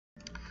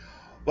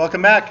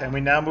Welcome back, and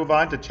we now move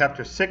on to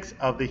Chapter 6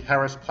 of the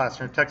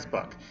Harris-Platzner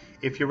textbook.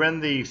 If you're in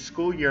the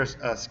school year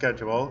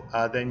schedule,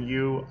 then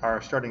you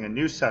are starting a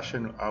new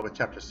session with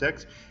Chapter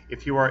 6.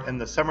 If you are in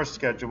the summer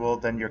schedule,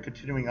 then you're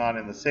continuing on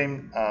in the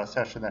same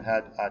session that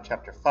had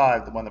Chapter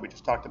 5, the one that we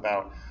just talked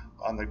about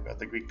on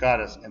the Greek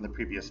goddess in the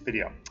previous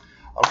video.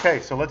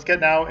 Okay, so let's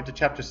get now into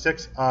Chapter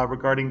 6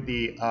 regarding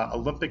the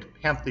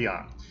Olympic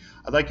pantheon.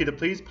 I'd like you to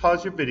please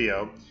pause your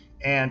video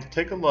and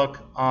take a look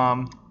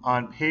on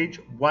page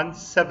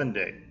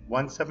 170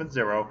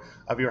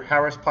 of your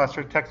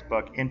Harris-Platzner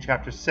textbook in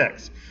Chapter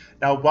 6.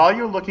 Now, while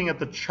you're looking at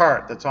the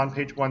chart that's on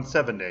page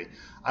 170,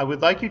 I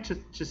would like you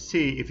to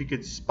see if you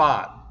could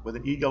spot with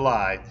an eagle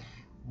eye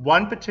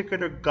one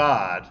particular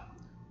god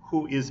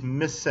who is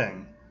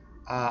missing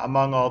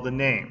among all the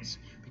names,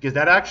 because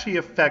that actually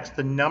affects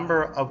the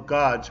number of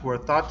gods who are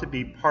thought to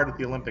be part of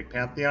the Olympic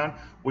pantheon,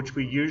 which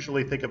we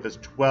usually think of as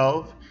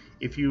 12.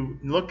 If you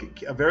look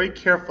very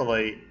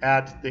carefully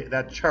at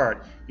that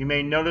chart, you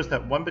may notice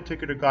that one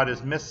particular god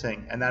is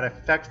missing, and that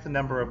affects the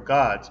number of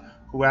gods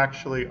who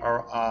actually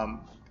are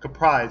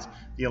comprise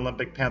the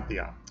Olympic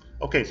pantheon.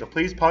 Okay, so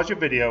please pause your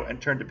video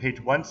and turn to page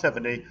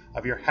 170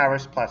 of your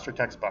Harris-Platzner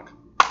textbook.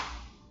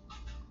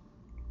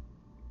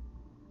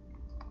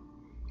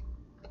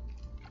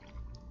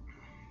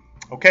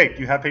 Okay,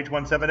 do you have page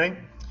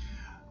 170?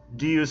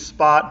 Do you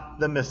spot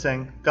the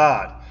missing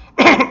god?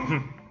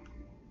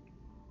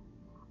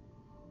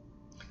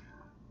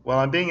 Well,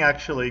 I'm being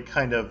actually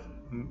kind of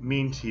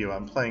mean to you.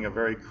 I'm playing a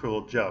very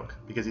cruel joke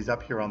because he's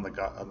up here on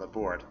the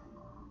board.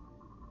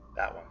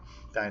 That one,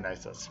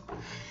 Dionysus.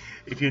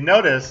 If you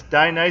notice,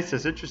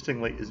 Dionysus,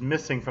 interestingly, is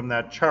missing from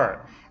that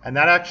chart, and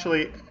that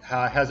actually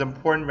has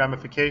important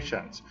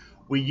ramifications.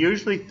 We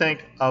usually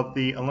think of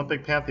the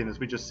Olympic pantheon, as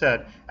we just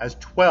said, as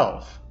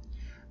 12.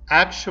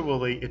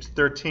 Actually, it's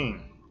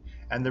 13,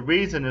 and the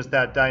reason is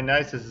that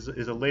Dionysus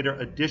is a later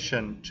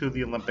addition to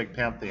the Olympic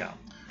pantheon.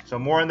 So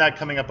more on that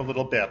coming up a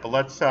little bit, but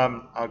let's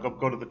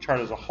go to the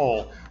chart as a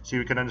whole so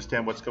you can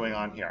understand what's going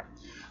on here.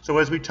 So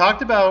as we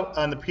talked about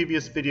on the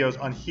previous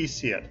videos on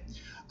Hesiod,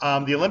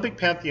 the Olympic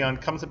pantheon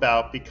comes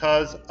about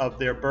because of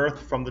their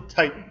birth from the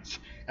Titans.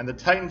 And the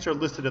Titans are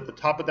listed at the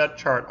top of that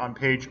chart on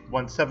page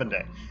 170.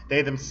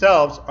 They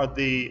themselves are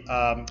the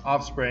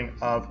offspring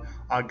of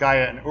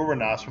Gaia and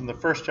Uranus from the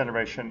first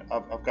generation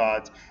of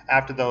gods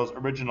after those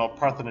original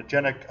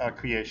parthenogenic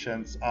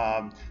creations,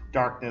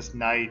 darkness,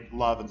 night,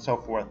 love, and so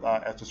forth,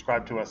 as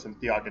described to us in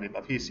Theogony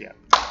of Hesiod.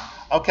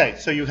 Okay,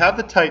 so you have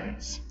the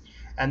Titans.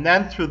 And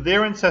then through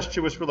their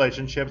incestuous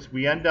relationships,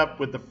 we end up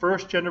with the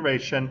first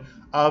generation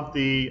of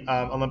the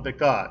Olympic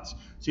gods.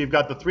 So you've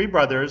got the three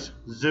brothers,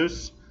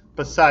 Zeus,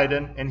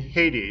 Poseidon, and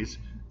Hades.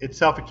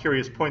 Itself a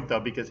curious point,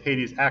 though, because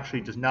Hades actually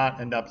does not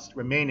end up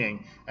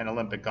remaining an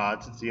Olympic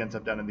god since he ends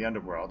up down in the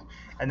underworld.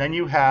 And then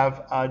you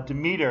have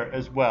Demeter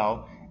as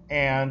well,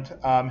 and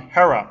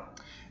Hera.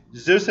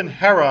 Zeus and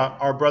Hera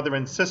are brother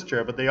and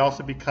sister, but they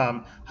also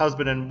become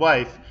husband and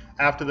wife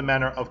after the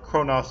manner of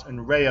Kronos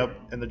and Rhea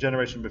in the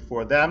generation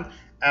before them,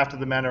 after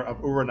the manner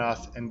of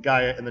Uranus and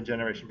Gaia in the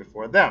generation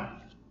before them.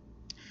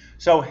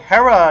 So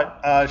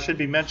Hera should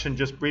be mentioned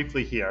just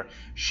briefly here.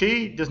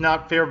 She does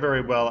not fare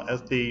very well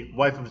as the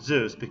wife of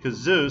Zeus because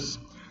Zeus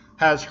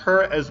has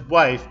her as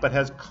wife but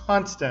has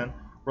constant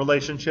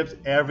relationships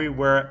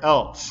everywhere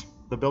else.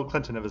 The Bill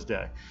Clinton of his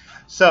day.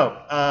 So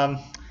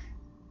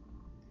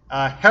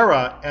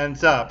Hera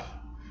ends up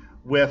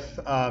with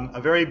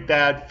a very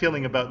bad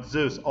feeling about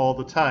Zeus all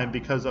the time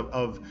because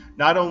of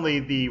not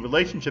only the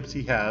relationships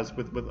he has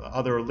with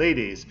other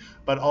ladies,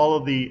 but all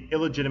of the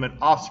illegitimate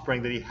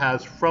offspring that he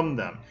has from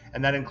them.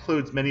 And that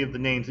includes many of the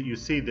names that you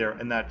see there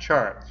in that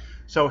chart.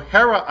 So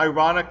Hera,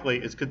 ironically,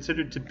 is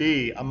considered to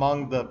be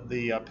among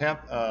the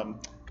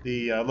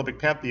Olympic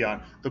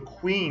pantheon, the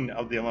queen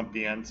of the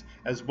Olympians,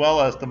 as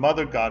well as the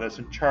mother goddess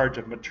in charge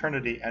of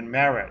maternity and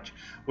marriage,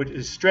 which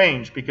is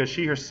strange because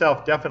she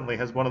herself definitely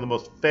has one of the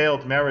most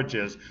failed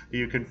marriages that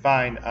you can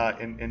find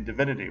in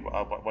divinity,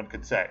 one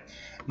could say.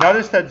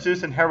 Notice that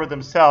Zeus and Hera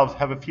themselves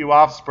have a few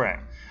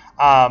offspring.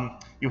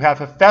 You have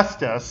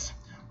Hephaestus,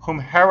 whom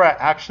Hera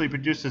actually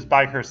produces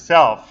by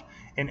herself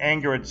in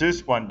anger at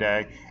Zeus one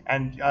day,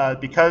 and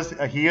because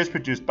he is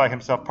produced by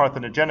himself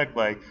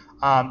parthenogenically,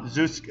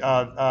 Zeus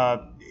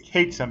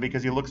hates him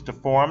because he looks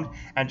deformed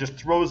and just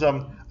throws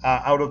him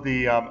out of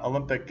the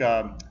Olympic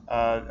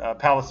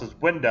palace's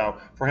window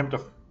for him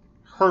to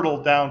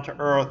hurtle down to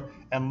earth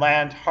and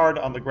land hard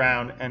on the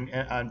ground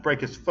and break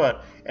his foot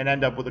and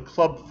end up with a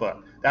club foot.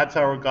 That's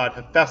our god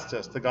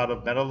Hephaestus, the god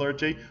of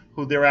metallurgy,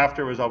 who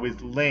thereafter is always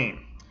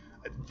lame,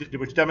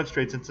 which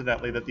demonstrates,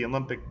 incidentally, that the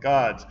Olympic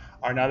gods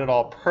are not at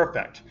all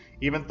perfect.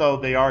 Even though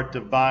they are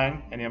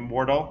divine and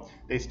immortal,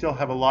 they still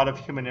have a lot of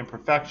human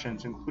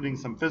imperfections, including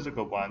some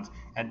physical ones,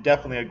 and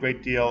definitely a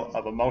great deal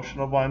of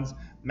emotional ones,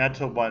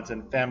 mental ones,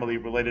 and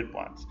family-related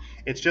ones.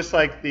 It's just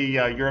like the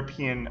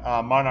European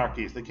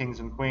monarchies, the kings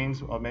and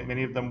queens.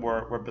 Many of them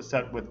were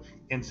beset with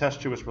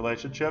incestuous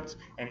relationships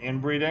and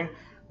inbreeding.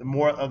 The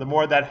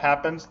more that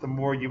happens, the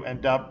more you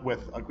end up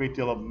with a great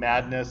deal of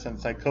madness and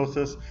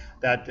psychosis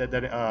that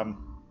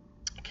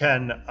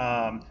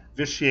can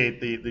vitiate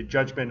the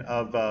judgment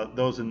of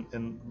those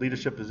in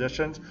leadership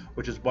positions,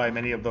 which is why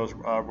many of those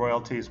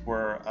royalties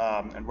were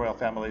and royal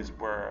families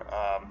were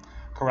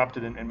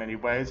corrupted in many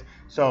ways.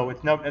 So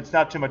it's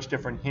not too much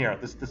different here.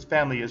 This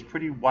family is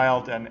pretty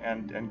wild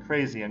and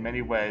crazy in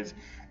many ways,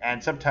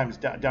 and sometimes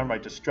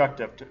downright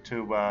destructive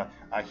to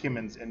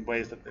humans in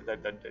ways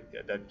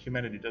that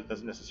humanity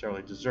doesn't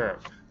necessarily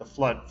deserve. The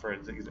flood, for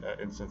instance,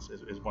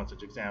 is one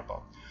such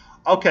example.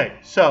 Okay,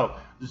 so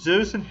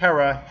Zeus and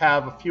Hera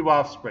have a few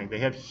offspring. They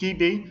have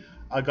Hebe,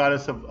 a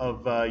goddess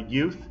of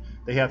youth.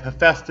 They have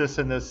Hephaestus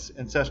in this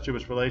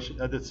incestuous relation,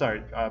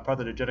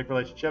 parthenogenetic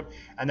relationship.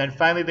 And then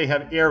finally they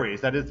have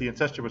Ares, that is the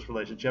incestuous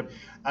relationship.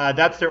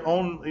 That's their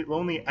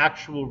only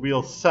actual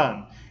real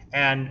son.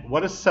 And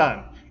what a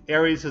son.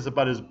 Ares is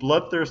about as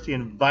bloodthirsty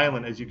and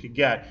violent as you could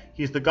get.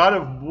 He's the god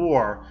of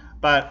war,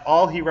 but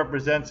all he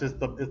represents is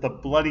the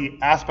bloody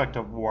aspect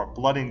of war,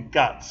 blood and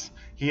guts.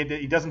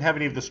 He doesn't have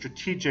any of the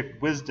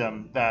strategic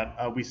wisdom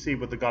that we see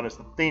with the goddess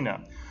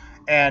Athena.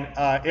 And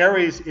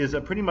Ares is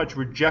a pretty much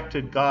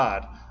rejected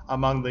god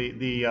among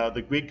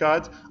the Greek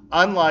gods,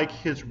 unlike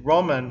his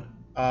Roman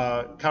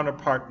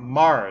counterpart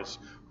Mars,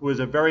 who is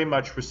a very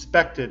much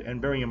respected and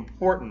very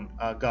important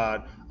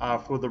god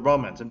for the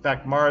Romans. In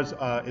fact, Mars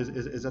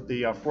is at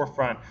the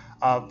forefront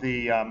of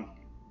the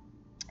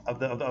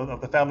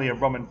family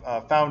of Roman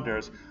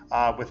founders,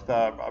 with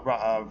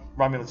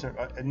Romulus,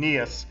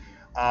 Aeneas,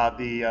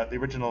 the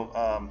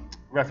original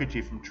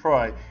refugee from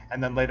Troy,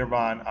 and then later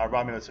on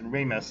Romulus and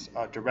Remus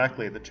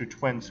directly, the two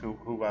twins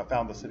who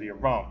found the city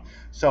of Rome.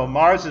 So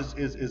Mars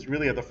is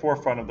really at the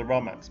forefront of the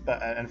Romans,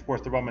 and of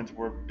course the Romans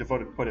were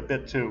devoted quite a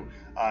bit to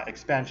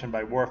expansion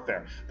by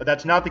warfare. But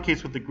that's not the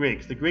case with the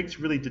Greeks. The Greeks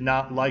really did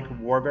not like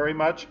war very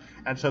much,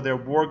 and so their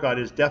war god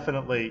is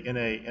definitely in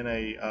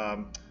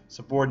a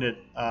subordinate,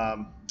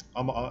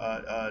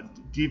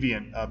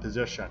 deviant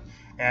position.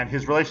 And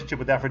his relationship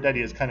with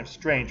Aphrodite is kind of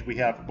strange. We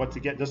have, once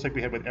again, just like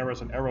we had with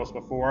Eros and Eros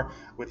before,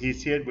 with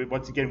Hesiod,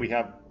 once again we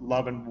have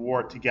love and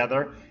war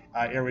together,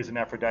 Ares and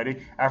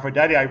Aphrodite.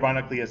 Aphrodite,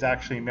 ironically, is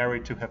actually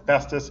married to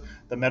Hephaestus,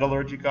 the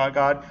metallurgy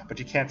god, but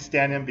you can't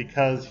stand him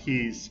because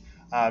he's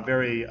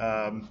very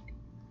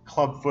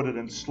club-footed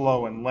and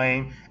slow and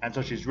lame, and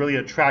so she's really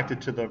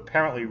attracted to the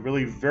apparently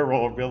really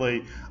virile,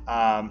 really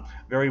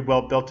very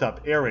well built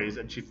up Ares,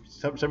 and she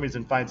for some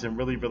reason finds him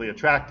really, really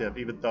attractive,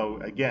 even though,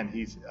 again,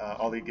 he's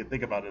all he can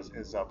think about is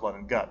blood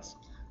and guts.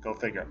 Go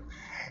figure.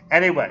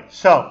 Anyway,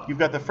 so you've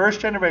got the first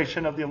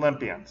generation of the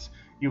Olympians.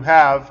 You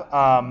have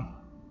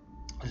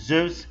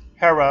Zeus,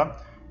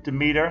 Hera,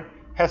 Demeter,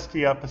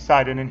 Hestia,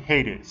 Poseidon, and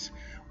Hades.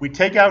 We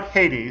take out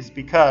Hades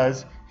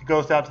because he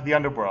goes down to the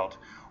underworld.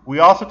 We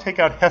also take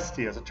out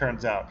Hestia, as it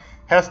turns out.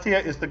 Hestia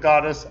is the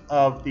goddess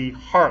of the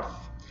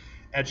hearth,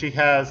 and she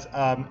has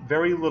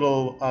very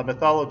little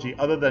mythology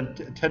other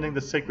than tending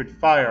the sacred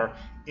fire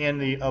in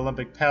the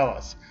Olympic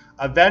palace.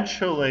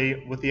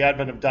 Eventually, with the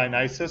advent of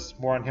Dionysus,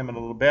 more on him in a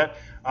little bit,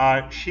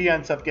 she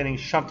ends up getting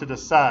shunted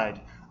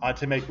aside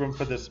to make room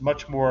for this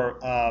much more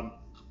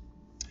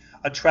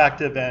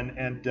attractive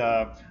and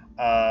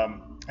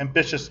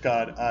ambitious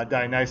god,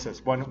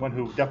 Dionysus, one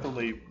who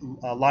definitely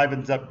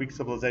livens up Greek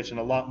civilization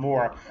a lot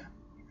more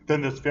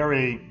than this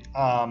very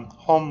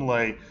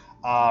homely,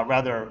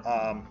 rather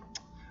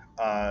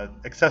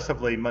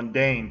excessively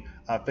mundane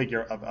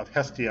figure of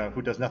Hestia,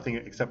 who does nothing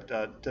except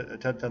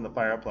tend the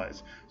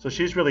fireplace. So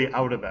she's really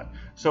out of it.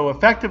 So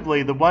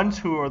effectively, the ones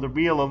who are the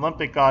real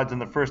Olympic gods in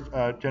the first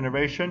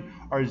generation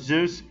are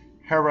Zeus,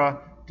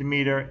 Hera,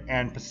 Demeter,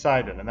 and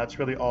Poseidon, and that's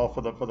really all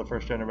for the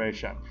first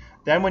generation.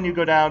 Then when you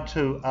go down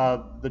to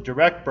the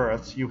direct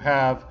births, you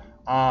have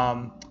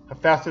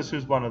Hephaestus,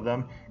 who's one of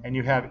them, and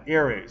you have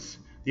Ares.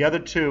 The other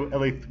two,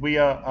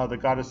 Eileithyia, the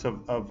goddess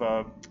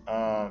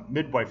of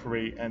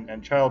midwifery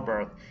and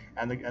childbirth,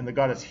 and the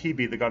goddess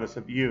Hebe, the goddess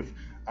of youth,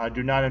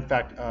 do not in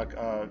fact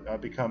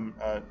become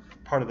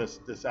part of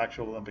this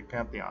actual Olympic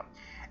pantheon.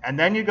 And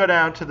then you go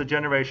down to the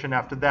generation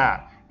after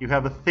that. You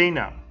have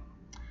Athena,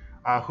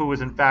 who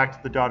is in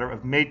fact the daughter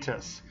of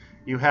Metis.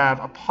 You have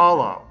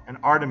Apollo and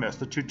Artemis,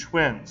 the two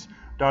twins,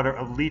 daughter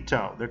of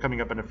Leto. They're coming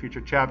up in a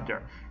future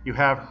chapter. You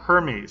have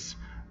Hermes,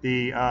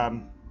 the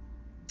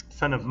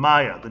son of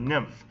Maia, the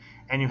nymph.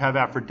 And you have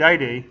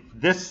Aphrodite,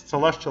 this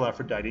celestial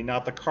Aphrodite,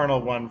 not the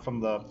carnal one from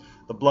the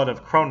blood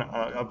of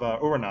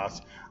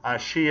Uranus.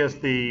 She is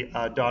the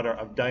daughter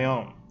of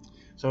Dione.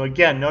 So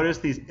again, notice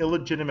these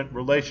illegitimate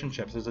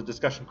relationships. There's a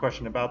discussion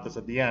question about this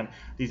at the end.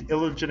 These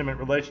illegitimate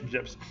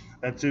relationships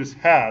that Zeus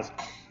has,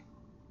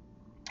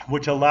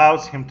 which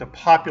allows him to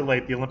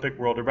populate the Olympic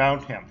world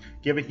around him,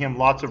 giving him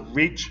lots of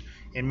reach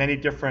in many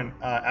different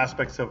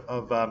aspects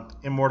of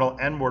immortal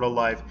and mortal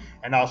life,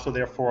 and also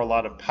therefore a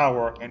lot of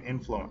power and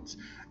influence.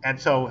 And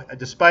so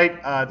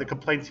despite the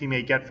complaints he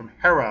may get from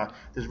Hera,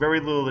 there's very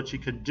little that she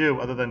could do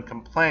other than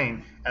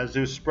complain as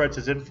Zeus spreads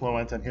his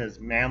influence and his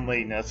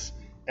manliness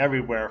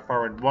everywhere,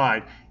 far and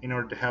wide, in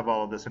order to have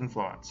all of this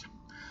influence.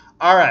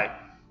 All right.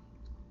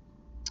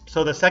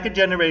 So the second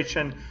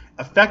generation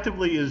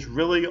effectively is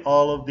really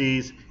all of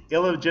these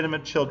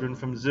illegitimate children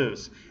from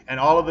Zeus, and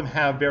all of them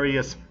have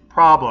various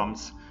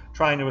problems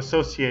trying to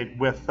associate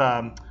with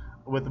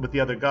the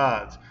other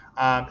gods.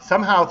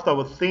 Somehow, though,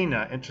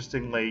 Athena,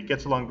 interestingly,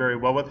 gets along very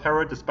well with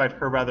Hera, despite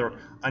her rather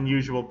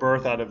unusual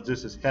birth out of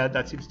Zeus's head.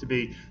 That seems to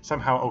be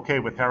somehow okay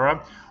with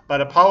Hera. But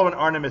Apollo and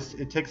Artemis,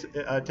 it takes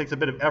a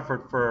bit of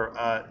effort for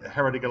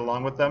Hera to get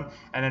along with them.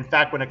 And in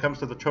fact, when it comes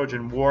to the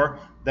Trojan War,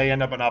 they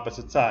end up on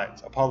opposite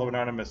sides. Apollo and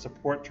Artemis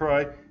support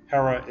Troy.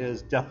 Hera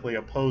is deathly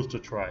opposed to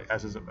Troy,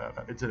 as is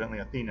incidentally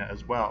Athena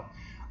as well.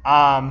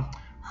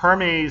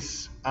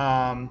 Hermes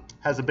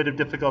has a bit of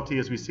difficulty,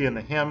 as we see in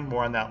the hymn,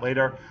 more on that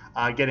later,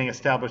 getting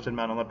established in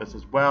Mount Olympus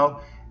as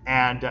well.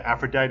 And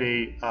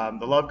Aphrodite,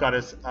 the love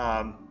goddess,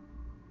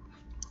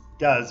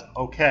 does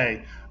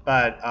okay,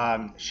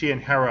 but she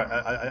and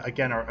Hera,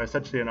 again, are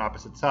essentially on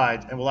opposite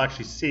sides, and we'll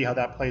actually see how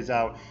that plays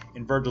out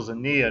in Virgil's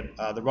Aeneid,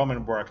 the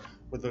Roman work,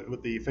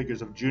 with the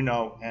figures of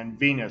Juno and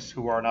Venus,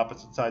 who are on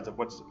opposite sides of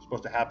what's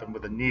supposed to happen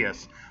with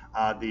Aeneas,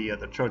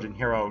 the Trojan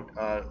hero,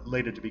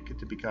 later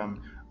to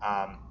become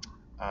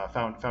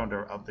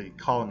founder of the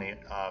colony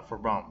for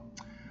Rome.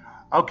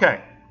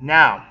 Okay,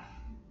 now,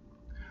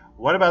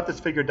 what about this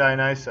figure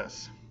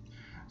Dionysus?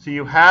 So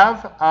you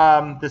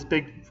have this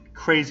big,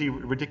 crazy,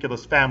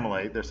 ridiculous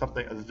family. There's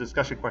a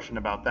discussion question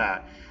about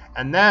that.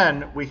 And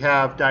then we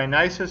have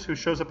Dionysus, who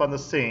shows up on the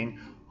scene,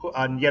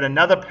 yet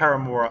another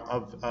paramour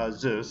of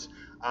Zeus.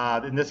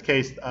 In this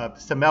case,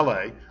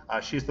 Semele.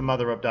 She's the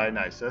mother of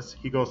Dionysus.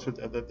 He goes through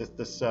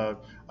this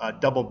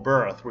double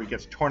birth where he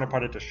gets torn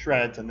apart into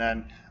shreds and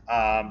then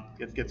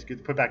gets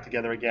put back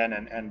together again,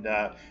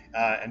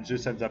 and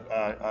Zeus ends up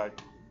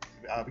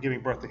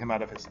giving birth to him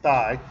out of his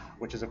thigh,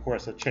 which is, of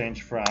course, a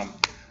change from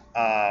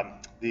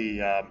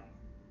the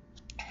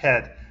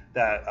head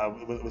that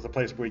was a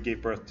place where he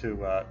gave birth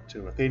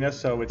to Athena.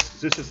 So it's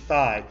Zeus's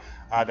thigh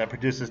that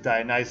produces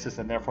Dionysus,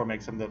 and therefore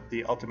makes him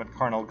the ultimate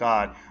carnal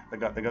god, the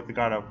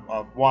god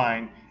of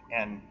wine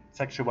and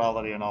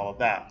sexuality and all of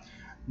that.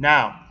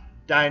 Now,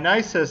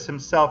 Dionysus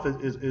himself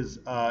is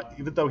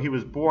even though he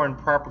was born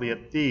properly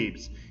at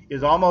Thebes,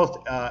 is almost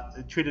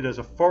treated as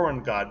a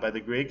foreign god by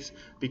the Greeks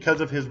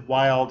because of his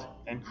wild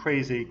and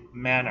crazy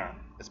manner,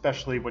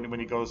 especially when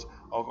he goes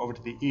over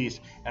to the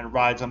east and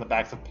rides on the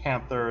backs of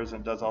panthers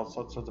and does all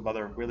sorts of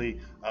other really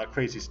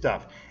crazy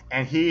stuff.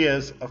 And he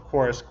is, of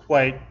course,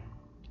 quite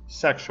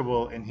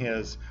sexual in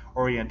his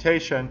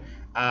orientation,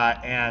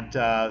 and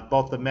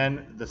both the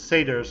men, the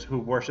satyrs who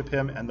worship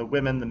him, and the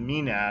women, the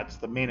maenads,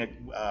 the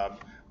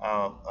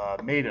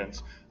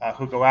maidens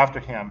who go after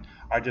him,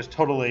 are just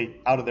totally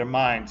out of their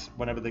minds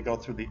whenever they go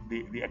through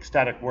the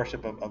ecstatic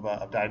worship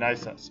of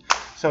Dionysus.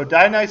 So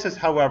Dionysus,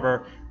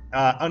 however,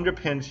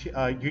 underpins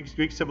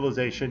Greek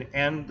civilization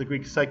and the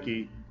Greek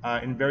psyche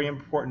in very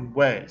important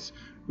ways.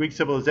 Greek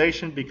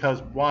civilization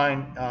because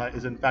wine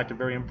is in fact a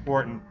very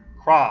important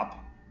crop,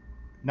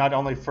 not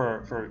only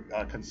for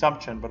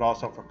consumption, but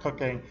also for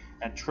cooking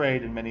and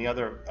trade and many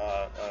other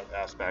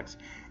aspects.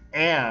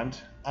 And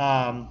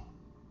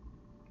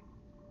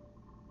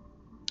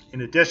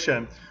in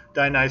addition,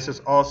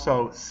 Dionysus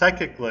also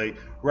psychically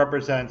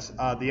represents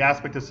the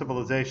aspect of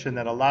civilization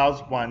that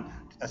allows one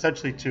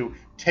essentially to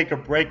take a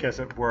break, as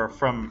it were,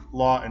 from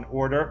law and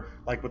order,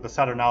 like with the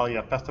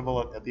Saturnalia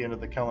festival at the end of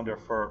the calendar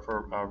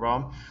for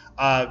Rome.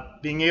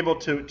 Being able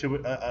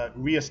to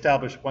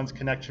reestablish one's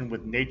connection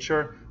with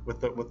nature,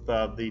 with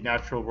the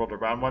natural world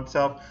around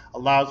oneself,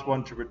 allows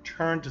one to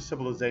return to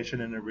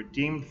civilization in a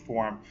redeemed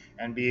form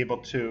and be able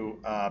to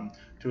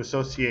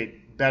associate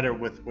better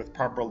with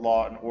proper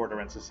law and order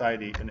and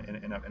society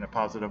in a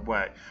positive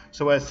way.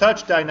 So as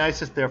such,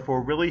 Dionysus,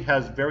 therefore, really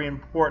has very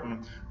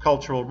important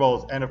cultural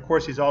roles. And of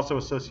course, he's also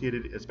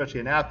associated,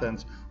 especially in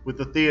Athens, with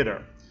the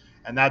theater.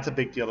 And that's a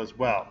big deal as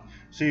well.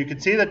 So you can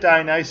see that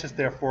Dionysus,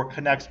 therefore,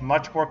 connects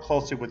much more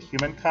closely with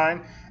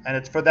humankind. And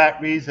it's for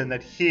that reason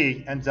that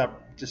he ends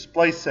up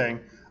displacing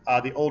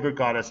the older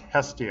goddess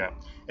Hestia.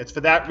 It's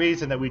for that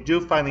reason that we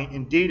do finally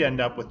indeed end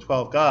up with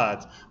 12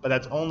 gods, but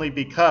that's only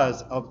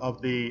because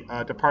of the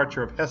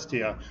departure of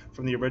Hestia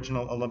from the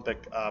original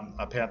Olympic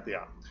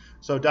pantheon.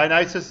 So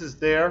Dionysus is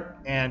there,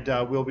 and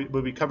we'll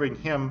be covering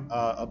him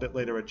a bit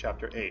later in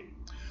chapter 8.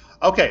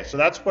 Okay, so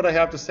that's what I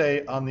have to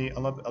say on the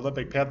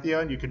Olympic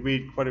pantheon. You can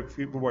read quite a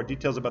few more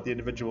details about the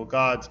individual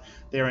gods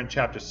there in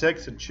chapter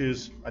 6 and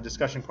choose a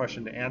discussion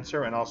question to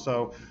answer, and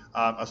also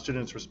a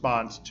student's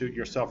response to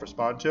yourself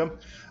respond to.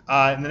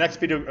 In the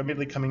next video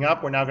immediately coming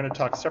up, we're now going to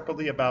talk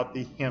separately about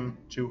the hymn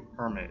to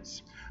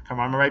Hermes. Come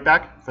on right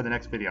back for the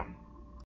next video.